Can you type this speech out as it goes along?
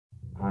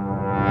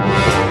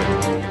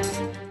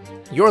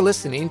You're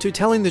listening to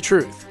Telling the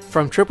Truth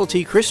from Triple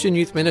T Christian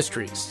Youth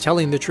Ministries,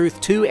 telling the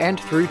truth to and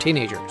through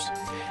teenagers.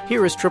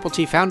 Here is Triple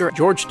T founder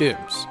George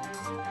Dooms.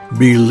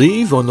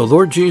 Believe on the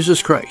Lord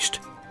Jesus Christ.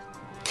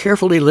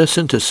 Carefully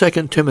listen to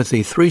 2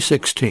 Timothy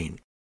 3:16.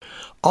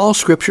 All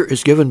Scripture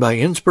is given by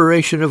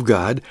inspiration of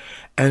God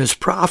and is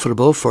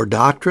profitable for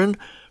doctrine,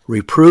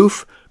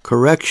 reproof,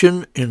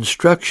 correction,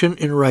 instruction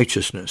in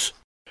righteousness.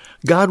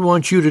 God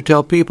wants you to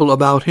tell people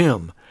about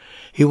Him.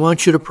 He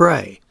wants you to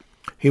pray.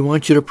 He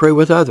wants you to pray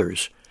with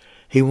others.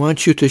 He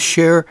wants you to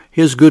share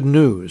His good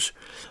news.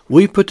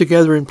 We put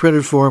together in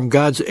printed form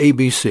God's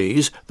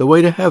ABCs, the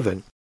way to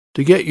heaven.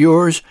 To get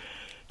yours,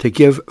 to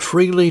give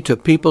freely to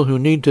people who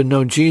need to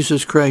know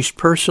Jesus Christ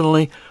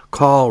personally,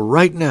 call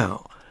right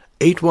now,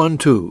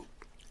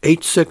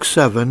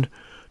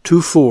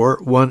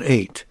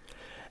 812-867-2418.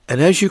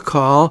 And as you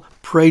call,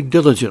 pray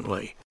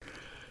diligently.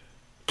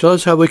 Tell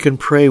us how we can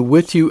pray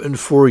with you and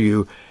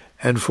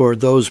for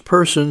those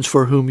persons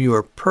for whom you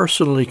are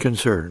personally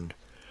concerned.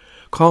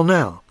 Call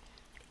now,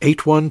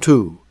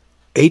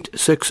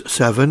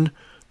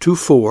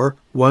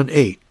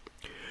 812-867-2418.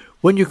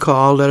 When you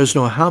call, let us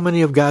know how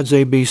many of God's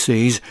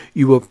ABCs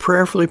you will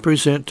prayerfully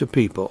present to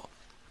people.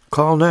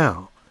 Call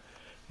now.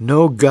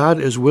 Know God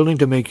is willing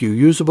to make you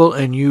usable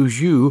and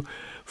use you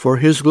for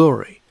His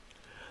glory.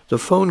 The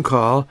phone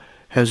call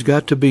has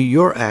got to be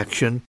your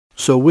action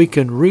so we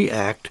can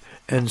react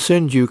and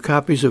send you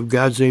copies of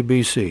God's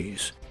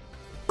ABCs.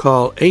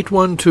 Call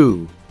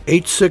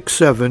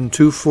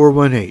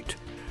 812-867-2418.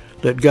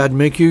 Let God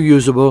make you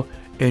usable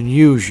and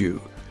use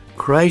you.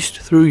 Christ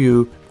through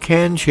you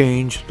can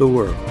change the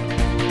world.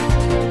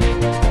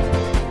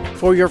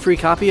 For your free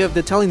copy of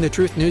the Telling the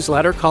Truth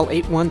newsletter, call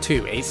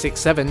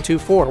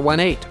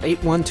 812-867-2418,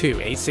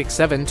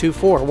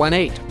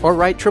 812-867-2418, or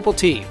write Triple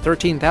T,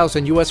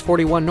 13,000 U.S.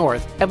 41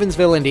 North,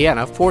 Evansville,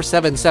 Indiana,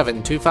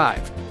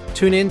 47725.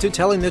 Tune in to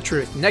Telling the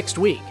Truth next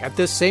week at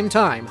this same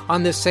time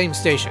on this same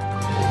station.